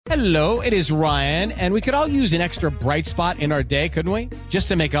Hello, it is Ryan, and we could all use an extra bright spot in our day, couldn't we? Just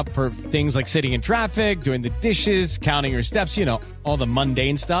to make up for things like sitting in traffic, doing the dishes, counting your steps, you know, all the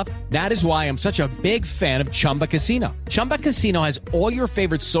mundane stuff. That is why I'm such a big fan of Chumba Casino. Chumba Casino has all your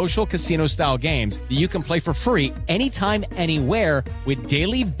favorite social casino-style games that you can play for free anytime, anywhere with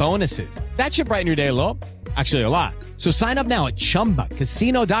daily bonuses. That should brighten your day a little. Actually, a lot. So sign up now at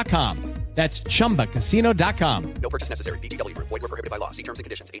ChumbaCasino.com. That's ChumbaCasino.com. No purchase necessary. VGW Group. Void where prohibited by law. See terms and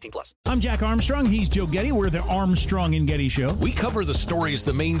conditions. 18+. I'm Jack Armstrong. He's Joe Getty. We're the Armstrong and Getty Show. We cover the stories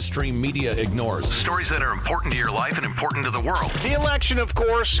the mainstream media ignores. Stories that are important to your life and important to the world. The election, of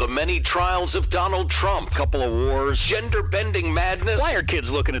course. The many trials of Donald Trump. Couple of wars. Gender-bending madness. Why are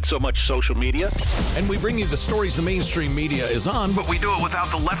kids looking at so much social media? And we bring you the stories the mainstream media is on, But we do it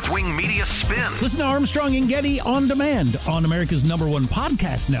without the left-wing media spin. Listen to Armstrong and Getty on demand on America's #1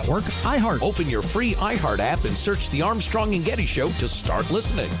 podcast network, iHeart. Open your free iHeart app and search The Armstrong and Getty Show to start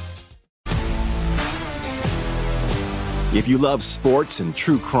listening. If you love sports and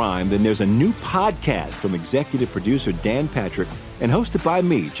true crime, then there's a new podcast from executive producer Dan Patrick and hosted by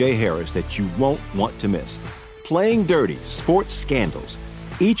me, Jay Harris, that you won't want to miss. Playing Dirty: Sports Scandals.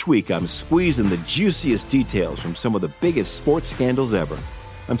 Each week, I'm squeezing the juiciest details from some of the biggest sports scandals ever.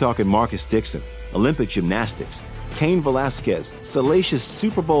 I'm talking Marcus Dixon, Olympic gymnastics, Cain Velasquez, salacious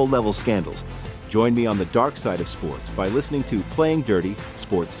Super Bowl-level scandals. Join me on the dark side of sports by listening to Playing Dirty: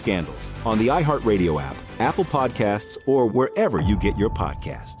 Sports Scandals on the iHeartRadio app, Apple Podcasts, or wherever you get your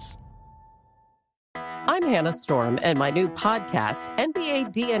podcasts. I'm Hannah Storm, and my new podcast, NBA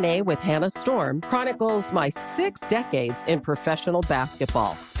DNA with Hannah Storm, chronicles my 6 decades in professional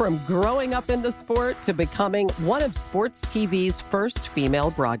basketball. From growing up in the sport to becoming one of sports TV's first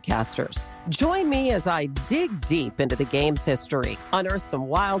female broadcasters. Join me as I dig deep into the game's history, unearth some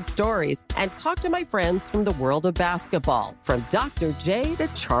wild stories, and talk to my friends from the world of basketball, from Dr. J to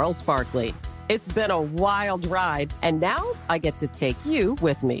Charles Barkley. It's been a wild ride, and now I get to take you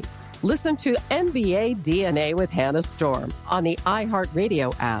with me. Listen to NBA DNA with Hannah Storm on the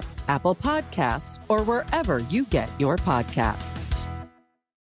iHeartRadio app, Apple Podcasts, or wherever you get your podcasts.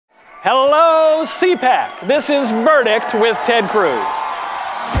 Hello, CPAC. This is Verdict with Ted Cruz.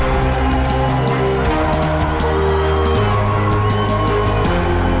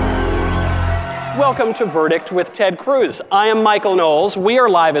 Welcome to Verdict with Ted Cruz. I am Michael Knowles. We are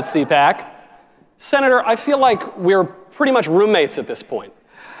live at CPAC. Senator, I feel like we're pretty much roommates at this point.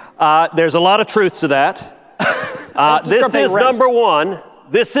 There's a lot of truth to that. This is number one.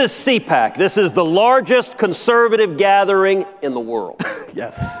 This is CPAC. This is the largest conservative gathering in the world.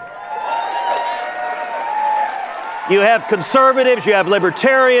 Yes. You have conservatives, you have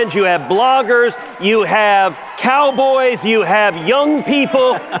libertarians, you have bloggers, you have cowboys, you have young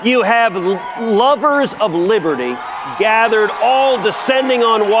people, you have lovers of liberty gathered, all descending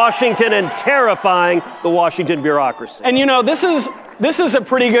on Washington and terrifying the Washington bureaucracy. And you know, this is a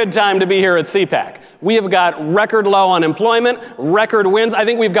pretty good time to be here at CPAC. We have got record low unemployment, record wins. I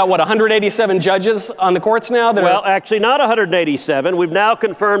think we've got, 187 judges on the courts now? Actually, not 187. We've now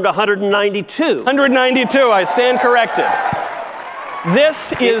confirmed 192. 192, I stand corrected.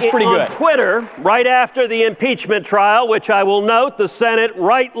 This is pretty good. On Twitter, right after the impeachment trial, which I will note, the Senate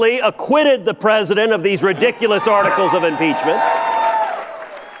rightly acquitted the president of these ridiculous articles of impeachment.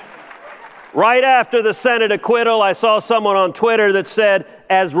 Right after the Senate acquittal, I saw someone on Twitter that said,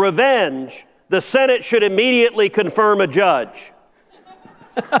 as revenge, the Senate should immediately confirm a judge.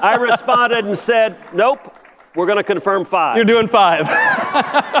 I responded and said, nope, we're going to confirm 5. You're doing 5.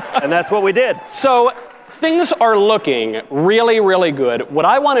 And that's what we did. So things are looking really, really good. What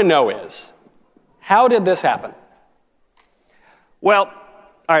I want to know is, how did this happen? Well,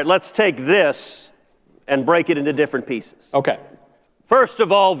 all right, let's take this and break it into different pieces. Okay. First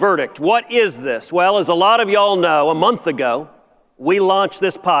of all, verdict. What is this? Well, as a lot of y'all know, a month ago, we launched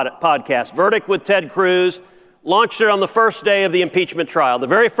this podcast, Verdict with Ted Cruz, launched it on the first day of the impeachment trial. The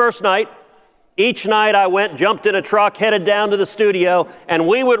very first night, each night I jumped in a truck, headed down to the studio, and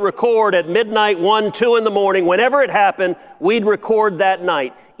we would record at midnight, 1, 2 in the morning. Whenever it happened, we'd record that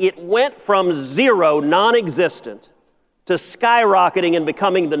night. It went from 0, non-existent, to skyrocketing and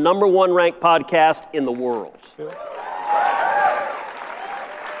becoming the #1 ranked podcast in the world.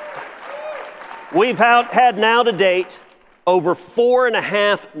 We've had now to date over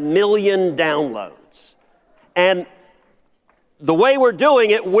 4.5 million downloads. And the way we're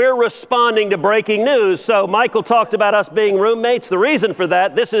doing it, we're responding to breaking news. So Michael talked about us being roommates. The reason for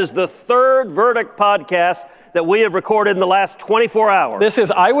that, this is the 3rd Verdict podcast that we have recorded in the last 24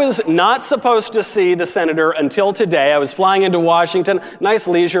 hours. I was not supposed to see the senator until today. I was flying into Washington, nice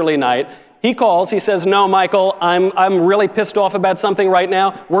leisurely night. He calls, he says, no, Michael, I'm really pissed off about something right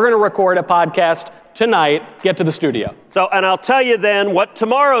now. We're going to record a podcast tonight. Get to the studio. So, and I'll tell you then what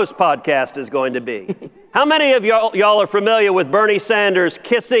tomorrow's podcast is going to be. How many of y'all are familiar with Bernie Sanders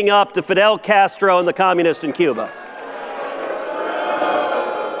kissing up to Fidel Castro and the communists in Cuba?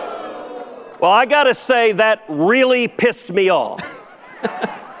 Well, I got to say that really pissed me off.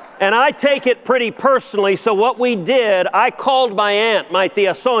 And I take it pretty personally, so what we did, I called my aunt, my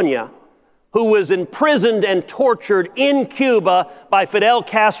tia Sonia, who was imprisoned and tortured in Cuba by Fidel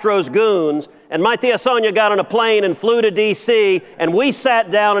Castro's goons. And my tia Sonia got on a plane and flew to D.C., and we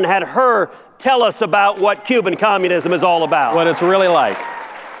sat down and had her tell us about what Cuban communism is all about. What it's really like.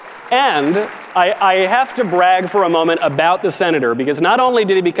 And I have to brag for a moment about the senator, because not only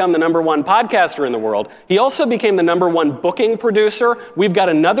did he become the #1 podcaster in the world, he also became the #1 booking producer. We've got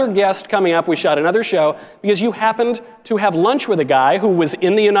another guest coming up. We shot another show because you happened to have lunch with a guy who was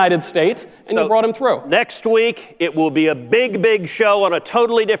in the United States, and you brought him through. Next week, it will be a big, big show on a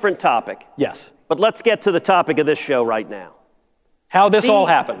totally different topic. Yes. But let's get to the topic of this show right now. How this all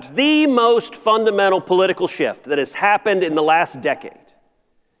happened. The most fundamental political shift that has happened in the last decade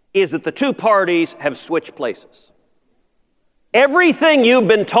is that the two parties have switched places. Everything you've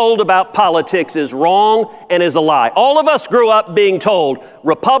been told about politics is wrong and is a lie. All of us grew up being told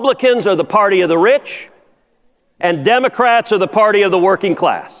Republicans are the party of the rich and Democrats are the party of the working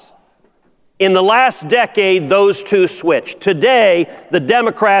class. In the last decade, those two switched. Today, the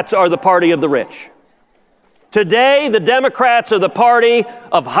Democrats are the party of the rich. Today, the Democrats are the party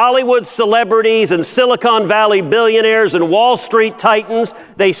of Hollywood celebrities and Silicon Valley billionaires and Wall Street titans.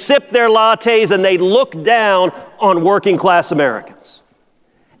 They sip their lattes and they look down on working class Americans.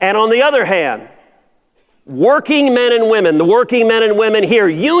 And on the other hand, working men and women, the working men and women here,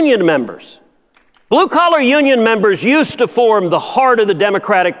 union members, blue-collar union members used to form the heart of the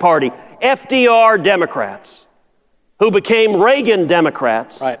Democratic Party, FDR Democrats, who became Reagan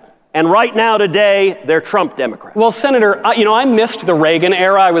Democrats. Right. And right now, today, they're Trump Democrats. Well, Senator, I missed the Reagan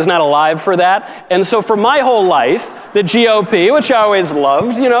era. I was not alive for that. And so for my whole life, the GOP, which I always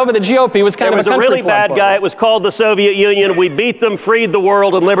loved, but the GOP was kind of a country club. There was a really bad guy. It was called the Soviet Union. We beat them, freed the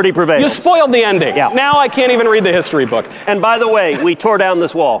world, and liberty prevailed. You spoiled the ending. Yeah. Now I can't even read the history book. And by the way, we tore down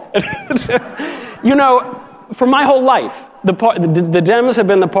this wall. For my whole life, the Dems have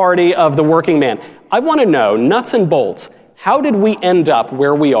been the party of the working man. I want to know, nuts and bolts, how did we end up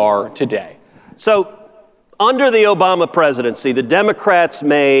where we are today? So, under the Obama presidency, the Democrats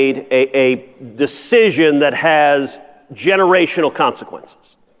made a decision that has generational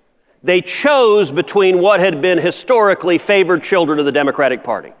consequences. They chose between what had been historically favored children of the Democratic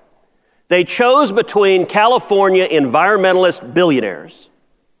Party. They chose between California environmentalist billionaires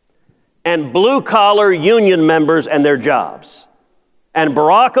and blue-collar union members and their jobs. And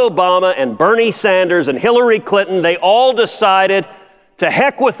Barack Obama and Bernie Sanders and Hillary Clinton, they all decided to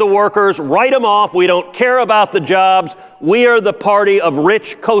heck with the workers, write them off, we don't care about the jobs, we are the party of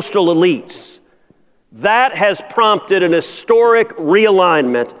rich coastal elites. That has prompted an historic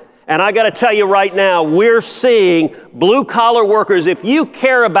realignment. And I got to tell you right now, we're seeing blue-collar workers, if you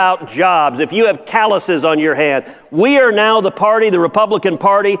care about jobs, if you have calluses on your hand, we are now the party, the Republican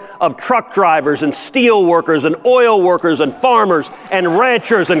Party, of truck drivers and steel workers and oil workers and farmers and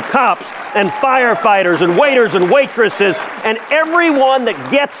ranchers and cops and firefighters and waiters and waitresses and everyone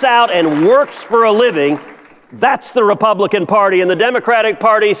that gets out and works for a living. That's the Republican Party. And the Democratic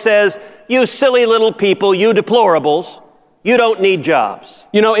Party says, you silly little people, you deplorables, you don't need jobs.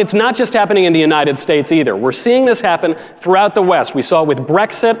 It's not just happening in the United States either. We're seeing this happen throughout the West. We saw it with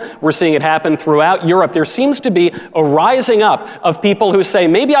Brexit. We're seeing it happen throughout Europe. There seems to be a rising up of people who say,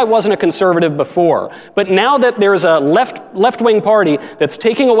 maybe I wasn't a conservative before, but now that there's a left-wing party that's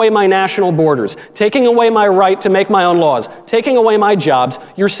taking away my national borders, taking away my right to make my own laws, taking away my jobs,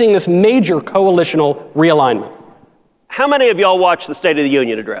 you're seeing this major coalitional realignment. How many of y'all watched the State of the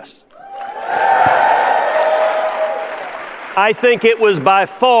Union address? I think it was by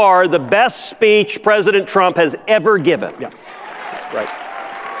far the best speech President Trump has ever given. Yeah, that's right.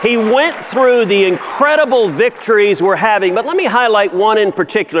 He went through the incredible victories we're having, but let me highlight one in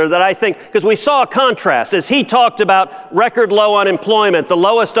particular that I think, because we saw a contrast as he talked about record low unemployment, the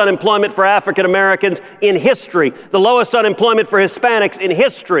lowest unemployment for African Americans in history, the lowest unemployment for Hispanics in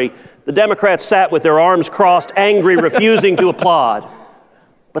history. The Democrats sat with their arms crossed, angry, refusing to applaud.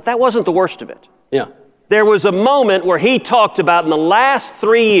 But that wasn't the worst of it. Yeah. There was a moment where he talked about in the last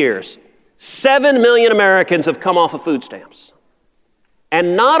 3 years, 7 million Americans have come off of food stamps.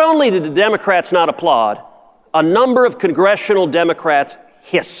 And not only did the Democrats not applaud, a number of congressional Democrats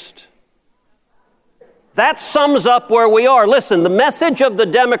hissed. That sums up where we are. Listen, the message of the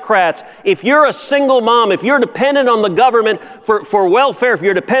Democrats, if you're a single mom, if you're dependent on the government for welfare, if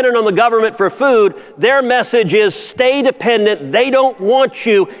you're dependent on the government for food, their message is stay dependent. They don't want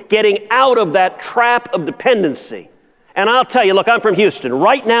you getting out of that trap of dependency. And I'll tell you, look, I'm from Houston.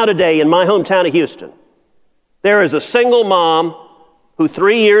 Right now today in my hometown of Houston, there is a single mom who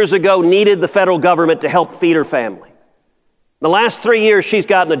 3 years ago needed the federal government to help feed her family. The last 3 years, she's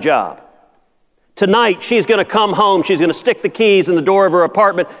gotten a job. Tonight, she's going to come home. She's going to stick the keys in the door of her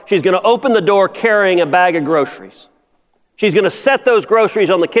apartment. She's going to open the door carrying a bag of groceries. She's going to set those groceries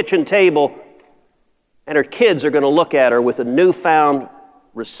on the kitchen table, and her kids are going to look at her with a newfound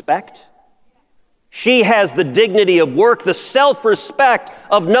respect. She has the dignity of work, the self-respect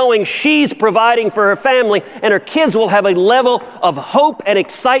of knowing she's providing for her family, and her kids will have a level of hope and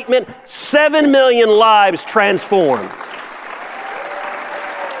excitement. 7 million lives transformed.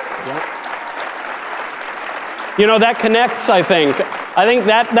 You know, that connects, I think. I think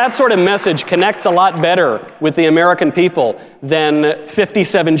that sort of message connects a lot better with the American people than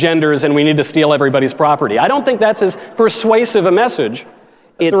 57 genders and we need to steal everybody's property. I don't think that's as persuasive a message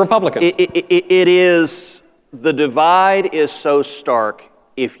as the Republicans. It is, the divide is so stark.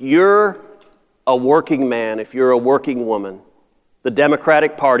 If you're a working man, if you're a working woman, the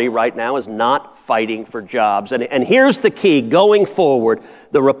Democratic Party right now is not fighting for jobs. And here's the key going forward.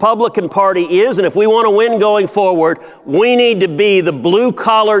 The Republican Party is, and if we want to win going forward, we need to be the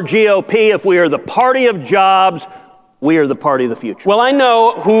blue-collar GOP. If we are the party of jobs, we are the party of the future. Well, I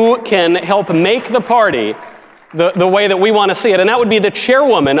know who can help make the party the way that we want to see it, and that would be the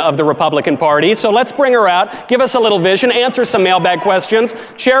chairwoman of the Republican Party. So let's bring her out, give us a little vision, answer some mailbag questions.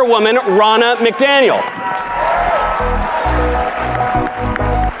 Chairwoman Ronna McDaniel.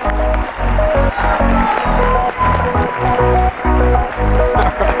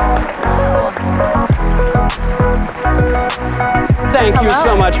 Thank you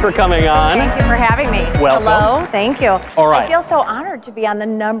so much for coming on. Thank you for having me. Welcome. Hello, thank you. All right. I feel so honored to be on the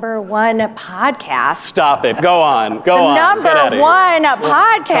 #1 podcast. Stop it. Go on. Go on. The #1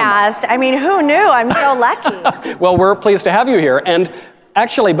 podcast. I mean, who knew? I'm so lucky. Well, we're pleased to have you here. And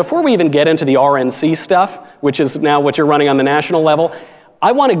actually, before we even get into the RNC stuff, which is now what you're running on the national level,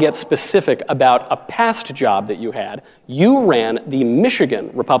 I want to get specific about a past job that you had. You ran the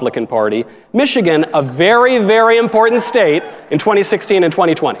Michigan Republican Party. Michigan, a very, very important state in 2016 and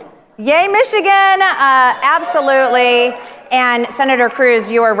 2020. Yay, Michigan. Absolutely. And Senator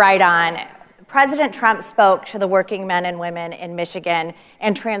Cruz, you were right on. President Trump spoke to the working men and women in Michigan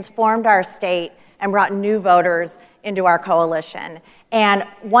and transformed our state and brought new voters into our coalition. And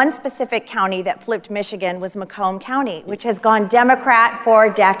one specific county that flipped Michigan was Macomb County, which has gone Democrat for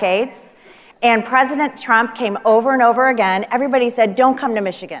decades. And President Trump came over and over again. Everybody said, don't come to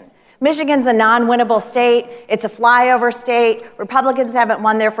Michigan. Michigan's a non-winnable state. It's a flyover state. Republicans haven't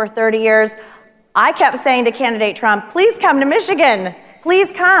won there for 30 years. I kept saying to candidate Trump, please come to Michigan.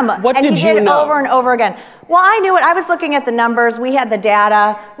 Please come. What and did he you did know? Over and over again. Well, I knew it. I was looking at the numbers. We had the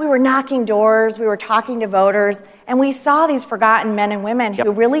data. We were knocking doors. We were talking to voters. And we saw these forgotten men and women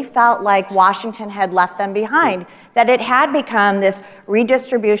who really felt like Washington had left them behind, that it had become this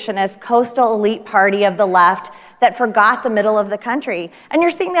redistributionist, coastal elite party of the left that forgot the middle of the country. And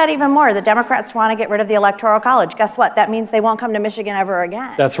you're seeing that even more. The Democrats want to get rid of the Electoral College. Guess what? That means they won't come to Michigan ever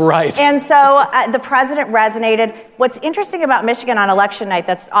again. That's right. And so the president resonated. What's interesting about Michigan on election night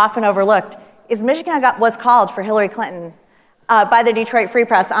that's often overlooked is Michigan was called for Hillary Clinton by the Detroit Free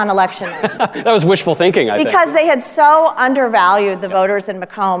Press on election night. That was wishful thinking, I think. Because they had so undervalued the voters in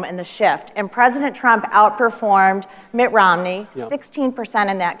Macomb in the shift. And President Trump outperformed Mitt Romney,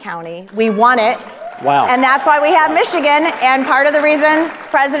 16% in that county. We won it. Wow. And that's why we have Michigan, and part of the reason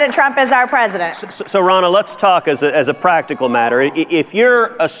President Trump is our president. So Ronna, let's talk as a practical matter. If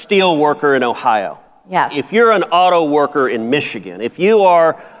you're a steel worker in Ohio, yes. If you're an auto worker in Michigan, if you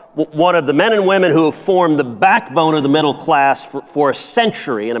are one of the men and women who have formed the backbone of the middle class for a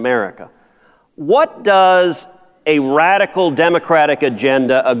century in America, what does a radical Democratic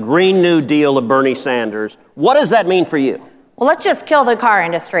agenda, a Green New Deal of Bernie Sanders, what does that mean for you? Well, let's just kill the car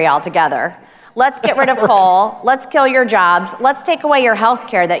industry altogether. Let's get rid of coal. Let's kill your jobs. Let's take away your health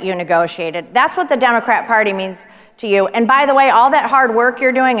care that you negotiated. That's what the Democrat Party means to you. And by the way, all that hard work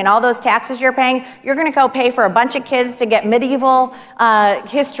you're doing and all those taxes you're paying, you're going to go pay for a bunch of kids to get medieval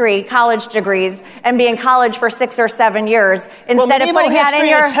history college degrees and be in college for 6 or 7 years instead of putting that in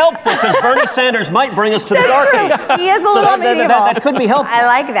your... Medieval history is helpful because Bernie Sanders might bring us to the Dark Ages. He is a little medieval. That could be helpful. I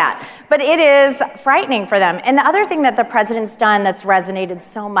like that. but it is frightening for them. And the other thing that the president's done that's resonated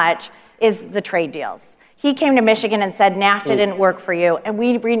so much is the trade deals. He came to Michigan and said, NAFTA didn't work for you, and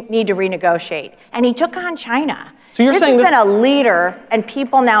we need to renegotiate. And he took on China. So you're saying this has been a leader, and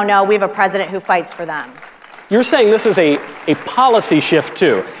people now know we have a president who fights for them. You're saying this is a policy shift,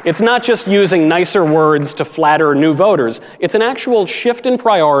 too. It's not just using nicer words to flatter new voters. It's an actual shift in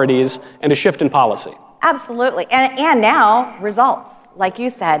priorities and a shift in policy. Absolutely. And now, results. Like you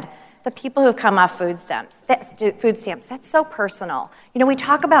said, the people who've come off food stamps, that's so personal. You know, we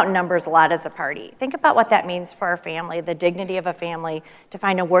talk about numbers a lot as a party. Think about what that means for our family, the dignity of a family, to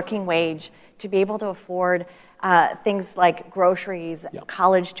find a working wage, to be able to afford things like groceries,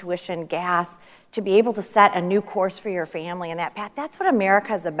 college tuition, gas, to be able to set a new course for your family in that path. That's what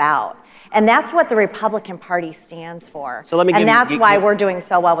America's about. And that's what the Republican Party stands for. So and that's why we're doing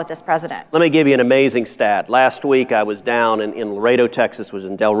so well with this president. Let me give you an amazing stat. Last week I was down in Laredo, Texas, was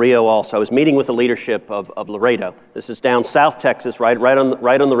in Del Rio also. I was meeting with the leadership of Laredo. This is down South Texas, right on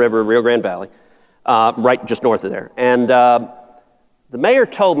the river, Rio Grande Valley, right just north of there. And the mayor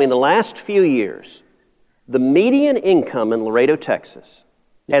told me in the last few years, the median income in Laredo, Texas,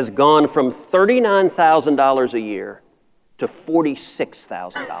 has gone from $39,000 a year to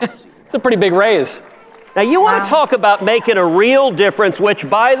 $46,000 a year. It's a pretty big raise. Now, you want to talk about making a real difference, which,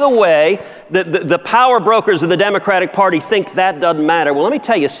 by the way, the power brokers of the Democratic Party think that doesn't matter. Well, let me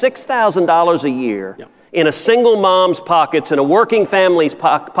tell you, $6,000 a year in a single mom's pockets, in a working family's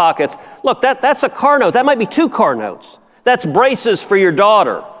pockets, look, that's a car note. That might be 2 car notes. That's braces for your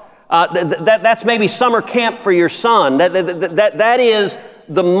daughter. That's maybe summer camp for your son. That is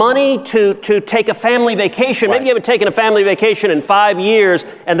the money to take a family vacation. Maybe you haven't taken a family vacation in 5 years,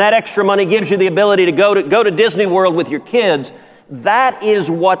 and that extra money gives you the ability to go to Disney World with your kids. That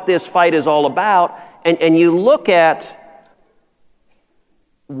is what this fight is all about. And you look at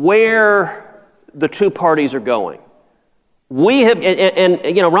where the two parties are going. We have, and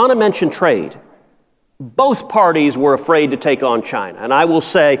you know, Ronna mentioned trade. Both parties were afraid to take on China. And I will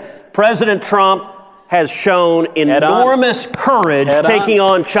say, President Trump has shown enormous courage taking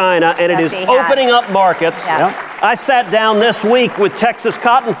on China, and it is opening up markets. I sat down this week with Texas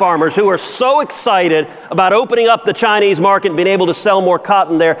cotton farmers who are so excited about opening up the Chinese market and being able to sell more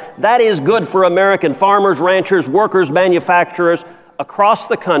cotton there. That is good for American farmers, ranchers, workers, manufacturers across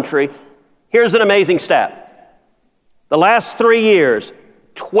the country. Here's an amazing stat. The last 3 years,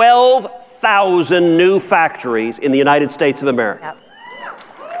 12,000 new factories in the United States of America.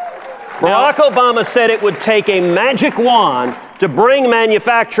 Barack Obama said it would take a magic wand to bring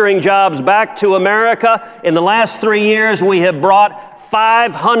manufacturing jobs back to America. In the last 3 years, we have brought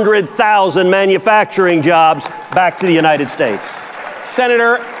 500,000 manufacturing jobs back to the United States.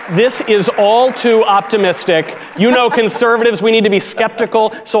 Senator, this is all too optimistic. You know, conservatives, we need to be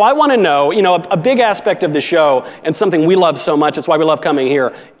skeptical. So I want to know, you know, a big aspect of the show and something we love so much, it's why we love coming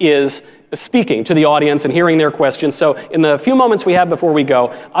here, is speaking to the audience and hearing their questions. So in the few moments we have before we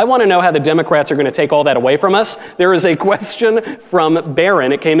go, I want to know how the Democrats are going to take all that away from us. There is a question from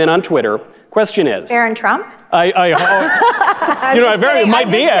Barron. It came in on Twitter. Question is... Barron Trump? It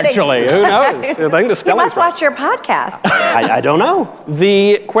might be, actually. Who knows? I think the You must watch your podcast. I don't know.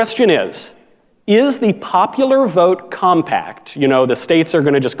 The question is the popular vote compact, you know, the states are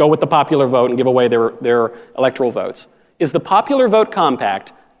going to just go with the popular vote and give away their electoral votes. Is the popular vote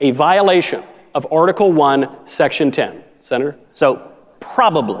compact a violation of Article 1, Section 10? Senator? So,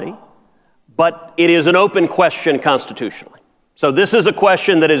 probably, but it is an open question constitutionally. So this is a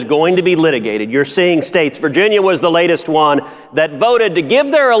question that is going to be litigated. You're seeing states, Virginia was the latest one, that voted to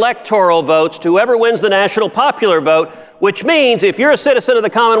give their electoral votes to whoever wins the national popular vote, which means if you're a citizen of the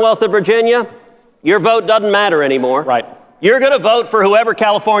Commonwealth of Virginia, your vote doesn't matter anymore. Right. You're going to vote for whoever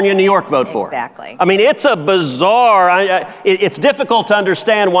California and New York vote for. Exactly. I mean, it's a bizarre, it's difficult to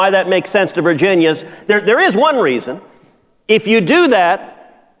understand why that makes sense to Virginians. There is one reason. If you do that,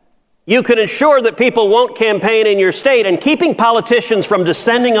 you can ensure that people won't campaign in your state, and keeping politicians from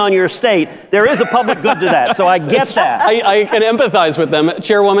descending on your state, there is a public good to that, so I get that. I can empathize with them.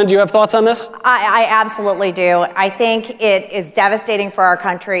 Chairwoman, do you have thoughts on this? I absolutely do. I think it is devastating for our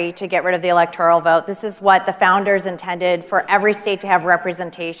country to get rid of the electoral vote. This is what the founders intended, for every state to have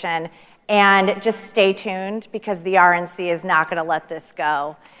representation. And just stay tuned, because the RNC is not going to let this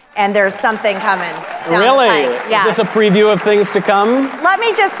go. And there's something coming. Really? Yes. Is this a preview of things to come? Let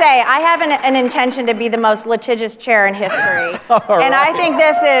me just say, I have an intention to be the most litigious chair in history. And I think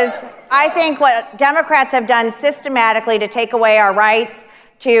I think what Democrats have done systematically to take away our rights,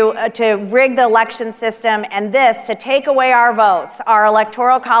 to rig the election system, and this to take away our votes, our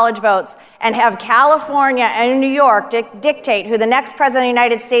electoral college votes, and have California and New York dictate who the next president of the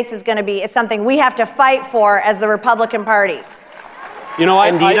United States is going to be is something we have to fight for as the Republican Party. You know,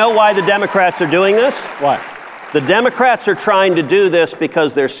 do you know why the Democrats are doing this? Why? The Democrats are trying to do this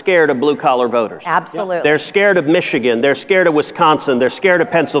because they're scared of blue-collar voters. Absolutely. They're scared of Michigan. They're scared of Wisconsin. They're scared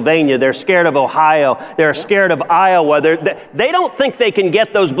of Pennsylvania. They're scared of Ohio. They're scared of Iowa. They don't think they can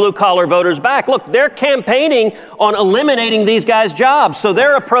get those blue-collar voters back. Look, they're campaigning on eliminating these guys' jobs. So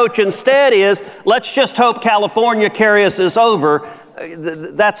their approach instead is, let's just hope California carries this over.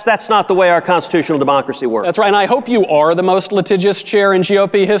 That's not the way our constitutional democracy works. That's right, and I hope you are the most litigious chair in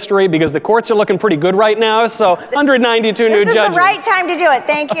GOP history, because the courts are looking pretty good right now, so 192 new judges. This is the right time to do it.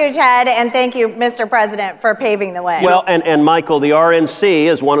 Thank you, Ted, and thank you, Mr. President, for paving the way. Well, and Michael, the RNC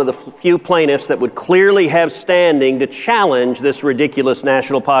is one of the few plaintiffs that would clearly have standing to challenge this ridiculous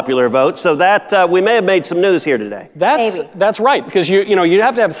national popular vote, so that we may have made some news here today. That's right, because you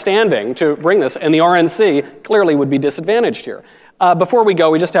have to have standing to bring this, and the RNC clearly would be disadvantaged here. Before we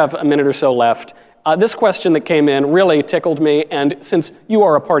go, we just have a minute or so left. This question that came in really tickled me, and since you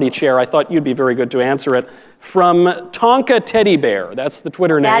are a party chair, I thought you'd be very good to answer it. From Tonka Teddy Bear, that's the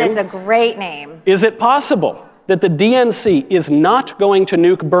Twitter name. That is a great name. Is it possible that the DNC is not going to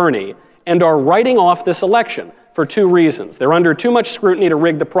nuke Bernie and are writing off this election for two reasons? They're under too much scrutiny to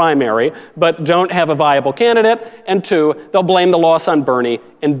rig the primary, but don't have a viable candidate, and two, they'll blame the loss on Bernie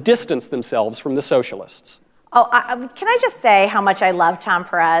and distance themselves from the socialists. Oh, can I just say how much I love Tom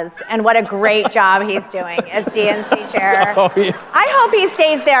Perez and what a great job he's doing as DNC chair. Oh, yeah. I hope he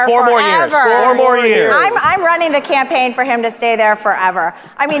stays there Four forever. Four more years. I'm running the campaign for him to stay there forever.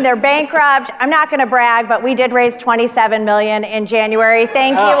 I mean, they're bankrupt. I'm not going to brag, but we did raise $27 million in January.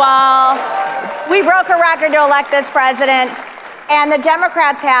 Thank you all. We broke a record to elect this president. And the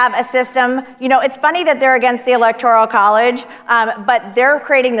Democrats have a system, it's funny that they're against the Electoral College, but they're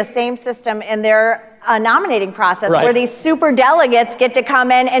creating the same system in their nominating process, right, where these super delegates get to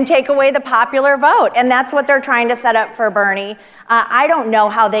come in and take away the popular vote. And that's what they're trying to set up for Bernie. I don't know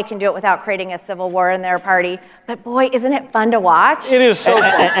how they can do it without creating a civil war in their party. But boy, isn't it fun to watch? It is so fun.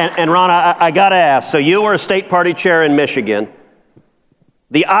 And Ron, I got to ask, so you were a state party chair in Michigan.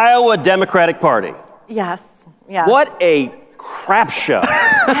 The Iowa Democratic Party. Yes. What a crap show.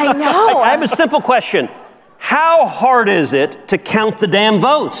 I know. I have a simple question. How hard is it to count the damn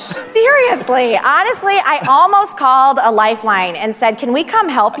votes? Seriously, honestly, I almost called a lifeline and said, can we come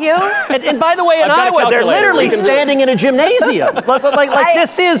help you? And by the way, in Iowa, they're literally standing in a gymnasium.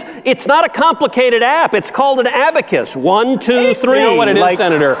 It's not a complicated app. It's called an abacus. 1, 2, 3. You know what it is,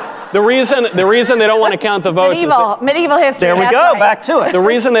 Senator? The reason they don't want to count the votes medieval history. There we go, back to it. The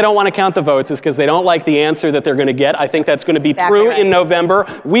reason they don't want to count the votes is because they don't like the answer that they're going to get. I think that's going to be true in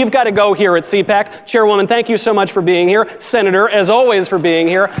November. We've got to go here at CPAC. Chairwoman, thank you so much for being here. Senator, as always, for being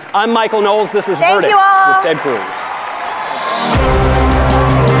here. I'm Michael Knowles. This is Verdict you all. with Ted Cruz.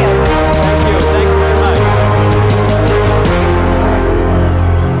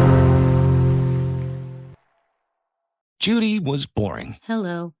 Judy was boring.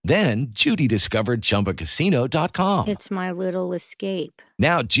 Hello. Then Judy discovered ChumbaCasino.com. It's my little escape.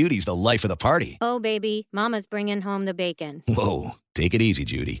 Now Judy's the life of the party. Oh, baby, mama's bringing home the bacon. Whoa, take it easy,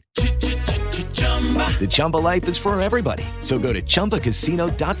 Judy. The Chumba life is for everybody. So go to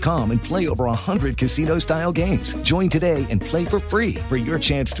ChumbaCasino.com and play over 100 casino-style games. Join today and play for free for your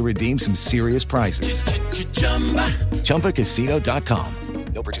chance to redeem some serious prizes. ChumbaCasino.com.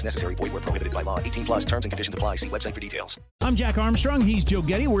 No purchase necessary. Void where prohibited by law. 18 plus terms and conditions apply. See website for details. I'm Jack Armstrong. He's Joe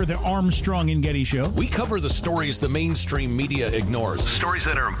Getty. We're the Armstrong and Getty Show. We cover the stories the mainstream media ignores. Stories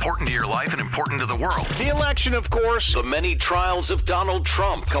that are important to your life and important to the world. The election, of course. The many trials of Donald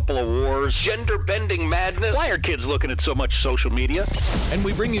Trump. Couple of wars. Gender-bending madness. Why are kids looking at so much social media? And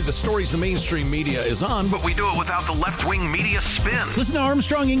we bring you the stories the mainstream media is on, But we do it without the left-wing media spin. Listen to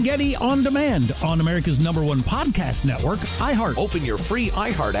Armstrong and Getty on demand on America's #1 podcast network, iHeart. Open your free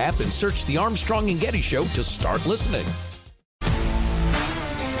iHeart app and search The Armstrong and Getty Show to start listening.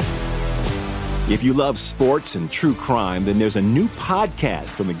 If you love sports and true crime, then there's a new podcast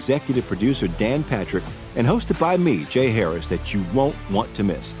from executive producer Dan Patrick and hosted by me, Jay Harris, that you won't want to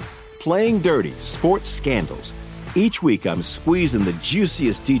miss. Playing Dirty: Sports Scandals. Each week, I'm squeezing the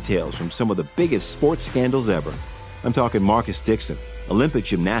juiciest details from some of the biggest sports scandals ever. I'm talking Marcus Dixon, Olympic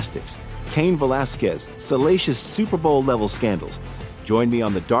gymnastics, Cain Velasquez, salacious Super Bowl-level scandals. Join me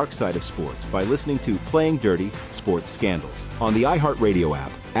on the dark side of sports by listening to Playing Dirty: Sports Scandals on the iHeartRadio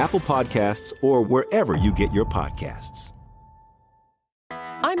app, Apple Podcasts, or wherever you get your podcasts.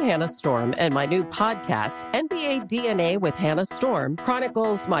 I'm Hannah Storm, and my new podcast, NBA DNA with Hannah Storm,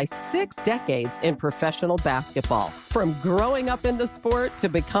 chronicles my 6 decades in professional basketball. From growing up in the sport to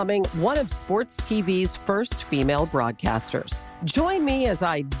becoming one of sports TV's first female broadcasters. Join me as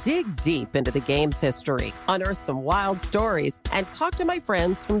I dig deep into the game's history, unearth some wild stories, and talk to my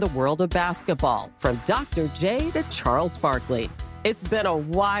friends from the world of basketball, from Dr. J to Charles Barkley. It's been a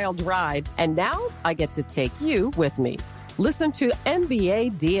wild ride, and now I get to take you with me. Listen to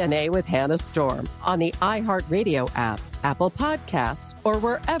NBA DNA with Hannah Storm on the iHeartRadio app, Apple Podcasts, or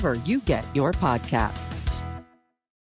wherever you get your podcasts.